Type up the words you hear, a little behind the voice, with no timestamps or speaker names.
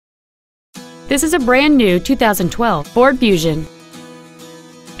This is a brand new 2012 Ford Fusion.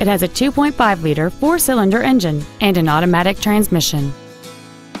 It has a 2.5-liter four-cylinder engine and an automatic transmission.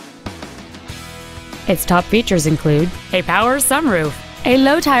 Its top features include a power sunroof, a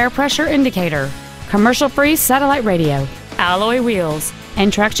low tire pressure indicator, commercial-free satellite radio, alloy wheels,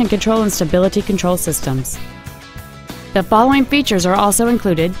 and traction control and stability control systems. The following features are also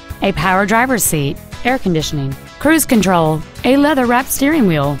included: a power driver's seat, air conditioning, cruise control, a leather-wrapped steering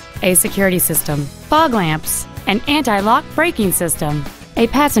wheel, a security system, fog lamps, an anti-lock braking system, a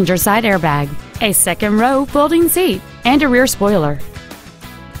passenger side airbag, a second-row folding seat, and a rear spoiler.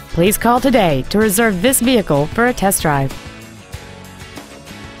 Please call today to reserve this vehicle for a test drive.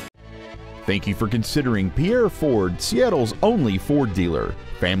 Thank you for considering Pierre Ford, Seattle's only Ford dealer.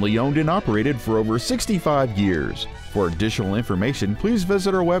 Family owned and operated for over 65 years. For additional information, please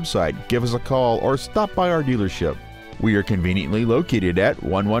visit our website, give us a call, or stop by our dealership. We are conveniently located at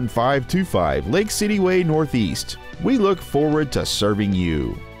 11525 Lake City Way Northeast. We look forward to serving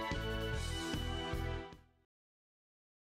you.